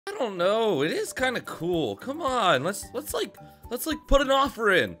I don't know. It is kind of cool. Come on, let's put an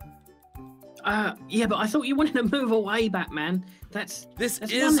offer in. Yeah, but I thought you wanted to move away, Batman. That's is one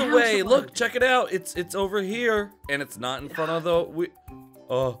a way. house away. Look, check it out. It's over here, and it's not in front of the.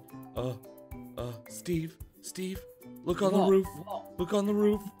 Steve, look on the roof. What? Look on the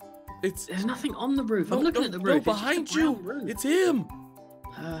roof. There's nothing on the roof. I'm looking at the roof. No, behind you. Roof. It's him.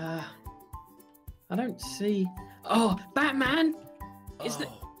 I don't see. Oh, Batman.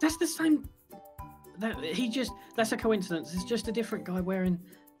 That's the same. That's a coincidence. It's just a different guy wearing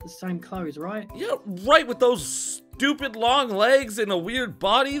the same clothes, right? Yeah, right, with those stupid long legs and a weird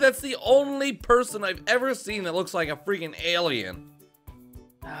body. That's the only person I've ever seen that looks like a freaking alien.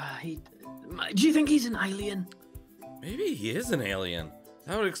 Do you think he's an alien? Maybe he is an alien.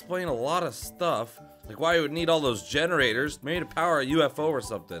 That would explain a lot of stuff. Like why he would need all those generators, maybe to power a UFO or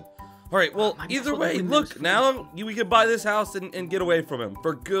something. All right, well, either way, look, now we can buy this house and get away from him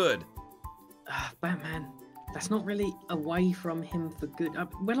for good. Batman, that's not really away from him for good.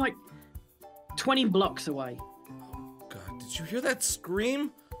 We're like 20 blocks away. Oh, God, did you hear that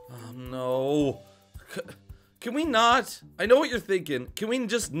scream? Oh, no. Can we not? I know what you're thinking. Can we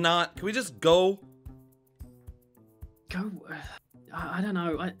just not? Can we just go? Go? I don't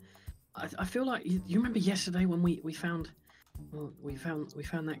know. I feel like you remember yesterday when we found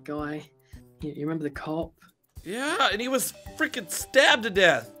that guy. You remember the cop? Yeah, and he was freaking stabbed to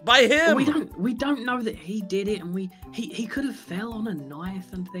death by him. We don't know that he did it, and he could have fell on a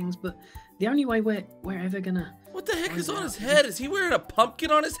knife and things. But the only way we're ever gonna. What the heck is on his head? Is he wearing a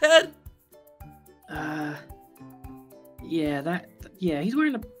pumpkin on his head? Yeah, he's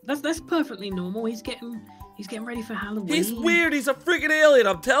wearing a. That's perfectly normal. He's getting ready for Halloween. He's weird. He's a freaking alien.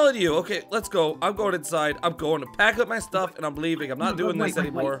 I'm telling you. Okay, let's go. I'm going inside. I'm going to pack up my stuff and I'm leaving. I'm not doing this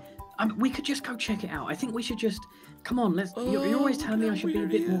anymore. We could just go check it out. I think we should just. Come on, let's. You're always telling me I should be a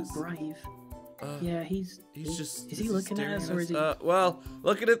bit more brave. Yeah, he's just. Is he looking at us or is he? Well,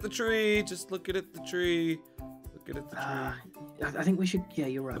 looking at the tree. Just looking at the tree. Looking at the tree. I think we should. Yeah,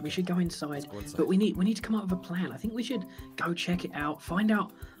 you're right. Okay. We should go inside. But we need to come up with a plan. I think we should go check it out. Find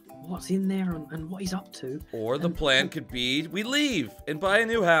out what's in there and what he's up to. Or the plan could be we leave and buy a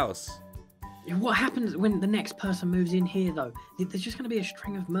new house. What happens when the next person moves in here, though? There's just going to be a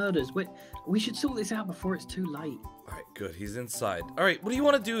string of murders. We should sort this out before it's too late. All right, good. He's inside. All right, what do you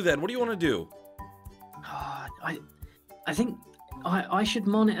want to do then? What do you want to do? I think I should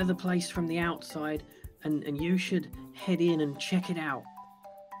monitor the place from the outside, and you should head in and check it out.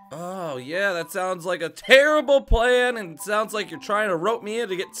 Oh, yeah, that sounds like a terrible plan, and it sounds like you're trying to rope me in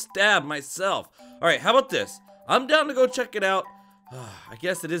to get stabbed myself. All right, how about this? I'm down to go check it out. I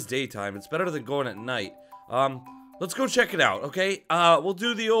guess it is daytime. It's better than going at night. Let's go check it out, okay? We'll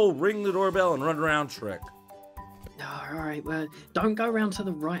do the old ring the doorbell and run around trick. All right, well, don't go around to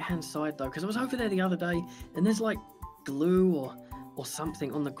the right-hand side, though, because I was over there the other day, and there's, like, glue or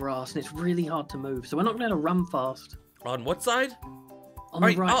something on the grass, and it's really hard to move, so we're not going to run fast. On what side? On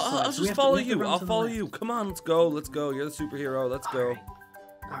the right side. I'll just follow you. I'll follow you. Come on, let's go. Let's go. You're the superhero. Let's go.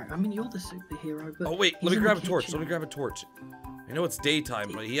 All right. I mean, you're the superhero, but... Oh, wait. Let me grab a torch. Let me grab a torch. I know it's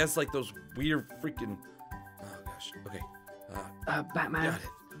daytime, but he has, like, those weird freaking... Oh, gosh. Okay. Batman. Got it.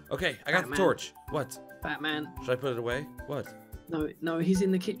 Okay, I got the torch. What? Batman. Should I put it away? What? No, he's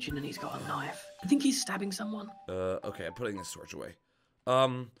in the kitchen and he's got a knife. I think he's stabbing someone. Okay, I'm putting this torch away.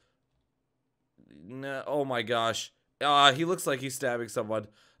 No, oh my gosh. He looks like he's stabbing someone.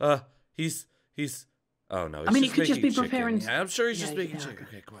 He's. Oh no. I mean, he could just be preparing. Yeah, I'm sure he's just making chicken.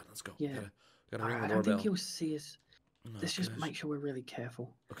 Okay, come on, let's go. Yeah. Gotta ring the doorbell. I don't think he'll see us. Let's just make sure we're really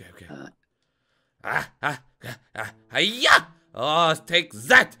careful. Okay. Hiya! Oh, take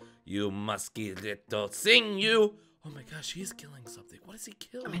that, you musky little thing, you. Oh my gosh, he's killing something. What is he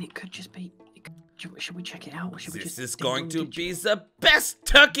killing? I mean, it could just be. Should we check it out? Or should we this just is going to be the best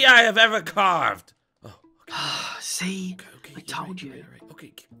turkey I have ever carved. Oh, okay. See? Okay, I told you. Right.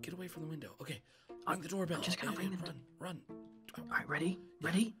 Okay, get away from the window. Okay, ring the doorbell. I'm just gonna ring the run. All right, ready?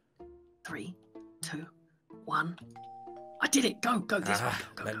 3, 2, 1. I did it. Go this way.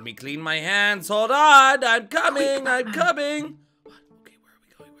 Go. Let me clean my hands. Hold on. I'm coming. I'm coming. What? Okay, where are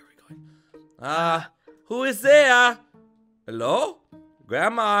we going? Who is there? Hello?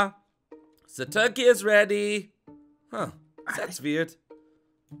 Grandma? The turkey is ready. Huh. That's weird.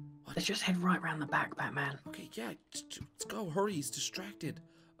 What? Let's just head right around the back, Batman. Okay, yeah. Let's go. Hurry. He's distracted.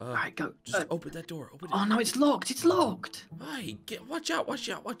 All right, go. Just open that door. Open it. Oh, no, it's locked. It's locked. Hey, watch out.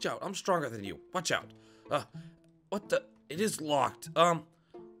 I'm stronger than you. Watch out. What the? It is locked.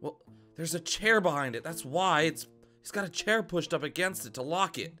 Well, there's a chair behind it. That's why he's got a chair pushed up against it to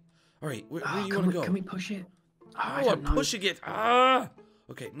lock it. All right, where do you want to go? Can we push it? Oh, I'm pushing it.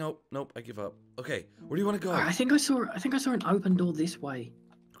 Okay, nope, nope, I give up. Okay, where do you want to go? Alright, I think I saw an open door this way.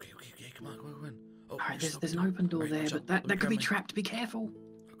 Okay, come on, come on, come on. Oh, Alright, there's an open door there, but that could be trapped. Be careful.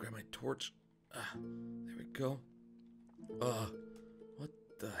 I'll grab my torch. There we go. What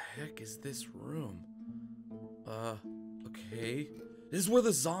the heck is this room? Okay. This is where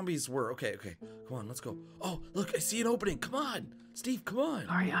the zombies were. Okay. Come on, let's go. Oh, look, I see an opening. Come on, Steve, come on.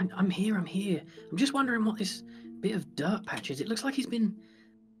 Alright, I'm here. I'm just wondering what this bit of dirt patch is. It looks like he's been,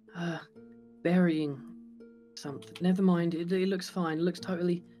 burying something. Never mind, it looks fine. It looks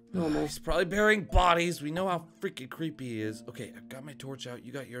totally normal. He's probably burying bodies. We know how freaking creepy he is. Okay, I got my torch out.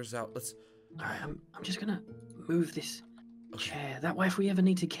 You got yours out. Let's... Alright, I'm just gonna move this chair. That way, if we ever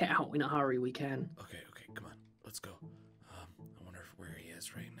need to get out in a hurry, we can. Okay, come on. Let's go. I wonder where he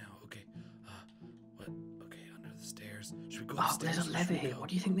is right now. Okay, what? Okay, under the stairs. Should we go upstairs? There's a lever here. What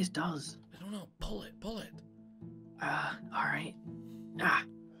do you think this does? I don't know. Pull it. Alright.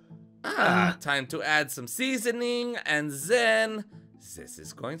 Time to add some seasoning, and then this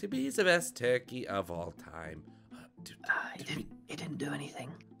is going to be the best turkey of all time. It didn't do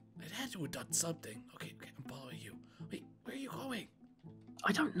anything. It had to have done something. Okay, I'm following you. Wait, where are you going?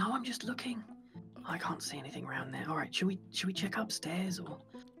 I don't know. I'm just looking. Okay. I can't see anything around there. All right, should we check upstairs or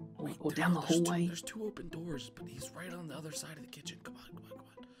down the hallway? There's two open doors, but he's right on the other side of the kitchen. Come on.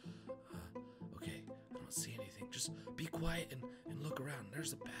 Okay, I don't see anything. Just be quiet and look around.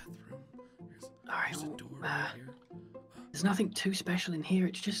 There's a bathroom. There's a door right here. There's nothing too special in here.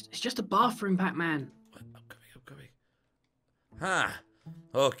 It's just a bathroom, Batman. What? I'm coming.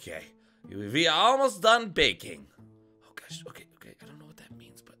 Okay. We are almost done baking. Oh gosh. Okay. I don't know what that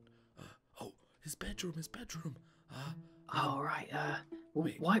means, but his bedroom. All right.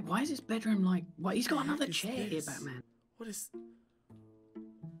 Wait. Why is his bedroom like? Why he's got another chair here, Batman? What is?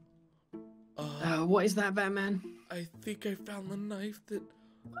 What is that, Batman? I think I found the knife that.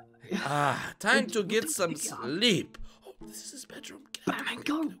 Time to get some sleep. Oh, this is his bedroom. Batman,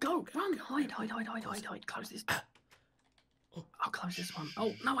 go, run, hide. Close this door. I'll close this one.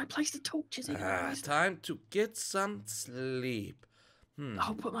 Oh no, I placed the torches in. Time to get some sleep.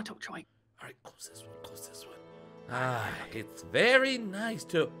 I'll put my torch away. All right, close this one. It's very nice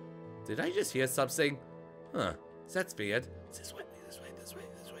to... Did I just hear something? That's weird. This way.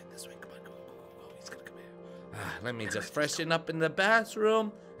 Come on, go. He's gonna come here. Let me just freshen up in the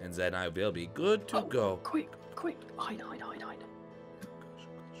bathroom, and then I will be good to go. Quick, hide. Gosh.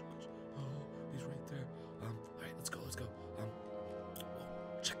 Oh, he's right there. All right, let's go.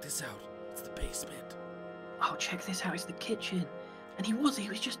 Check this out. It's the basement. Oh, check this out. It's the kitchen. And he was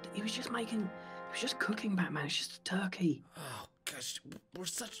just cooking, Batman. It's just a turkey. Oh gosh, we're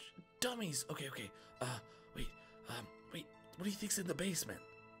such dummies. Okay. Wait. What do you think's in the basement?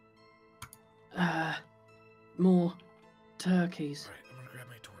 More turkeys. All right, I'm gonna grab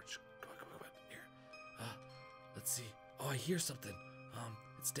my torch. Come on. Here. Let's see. Oh, I hear something.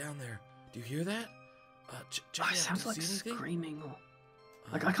 It's down there. Do you hear that? Check it out. It sounds like screaming or...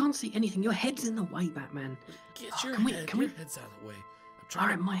 Like, I Uh, can't see anything. Your head's in the way, Batman. Get your head's out of the way. I'm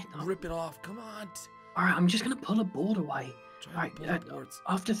trying to rip it off. Come on. Alright, I'm just gonna pull a board away. Alright,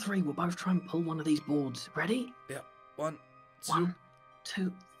 after 3, we'll both try and pull one of these boards. Ready? Yep. 1, 2. 1,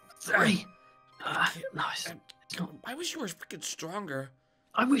 2, 3. Nice. I wish you were freaking stronger.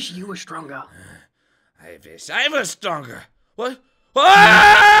 I wish you were stronger. I wish I was stronger. What?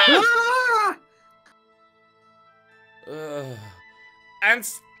 Ah! And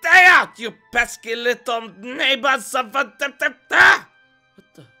stay out, you pesky little neighbors of a... What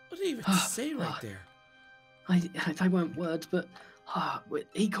did he even say right there? They weren't words, but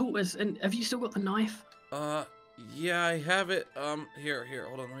he caught us. And have you still got the knife? Yeah, I have it. Here,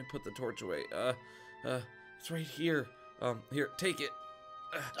 hold on, let me put the torch away. It's right here. Here, take it.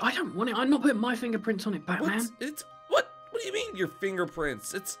 I don't want it. I'm not putting my fingerprints on it, Batman. What do you mean, your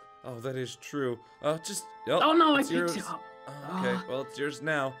fingerprints? Oh, that is true. Just... Yep, oh no, I picked it up. Okay, well, it's yours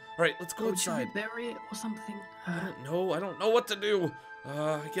now. All right, let's go inside. Should we bury it or something? I don't know what to do.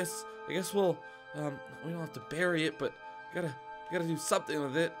 I guess we'll, we don't have to bury it, but gotta do something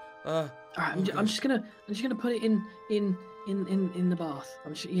with it. All right, I'm just gonna put it in the bath.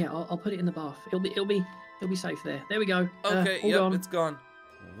 I'll put it in the bath. It'll be safe there. There we go. Okay, yep, gone. It's gone.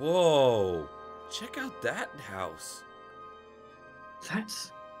 Whoa, check out that house.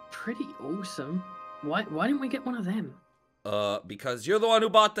 That's pretty awesome. Why didn't we get one of them? Because you're the one who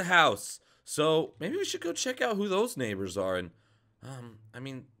bought the house. So maybe we should go check out who those neighbors are. And, I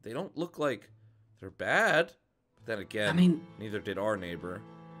mean, they don't look like they're bad. But then again, neither did our neighbor.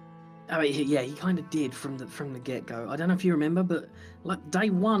 I mean, yeah, he kind of did from the get-go. I don't know if you remember, but like day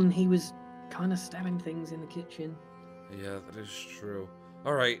 1, he was kind of stabbing things in the kitchen. Yeah, that is true.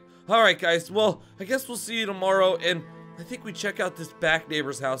 Alright, guys. Well, I guess we'll see you tomorrow, and I think we check out this back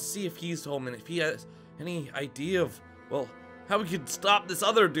neighbor's house, see if he's home, and if he has any idea of, well, how we could stop this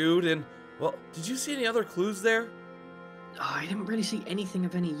other dude. And, well, did you see any other clues there? Oh, I didn't really see anything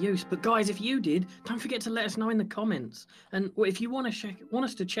of any use, but guys, if you did, don't forget to let us know in the comments. And if you want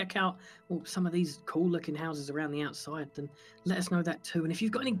us to check out some of these cool-looking houses around the outside, then let us know that too. And if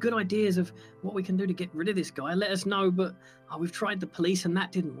you've got any good ideas of what we can do to get rid of this guy, let us know. But we've tried the police and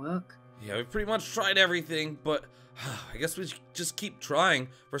that didn't work. Yeah, we've pretty much tried everything, but I guess we just keep trying.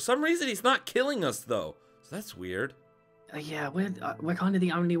 For some reason, he's not killing us, though. So that's weird. Yeah, we're kind of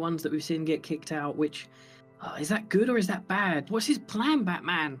the only ones that we've seen get kicked out, which... is that good or is that bad? What's his plan,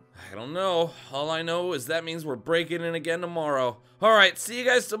 Batman? I don't know. All I know is that means we're breaking in again tomorrow. Alright, see you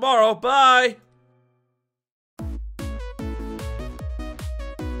guys tomorrow. Bye!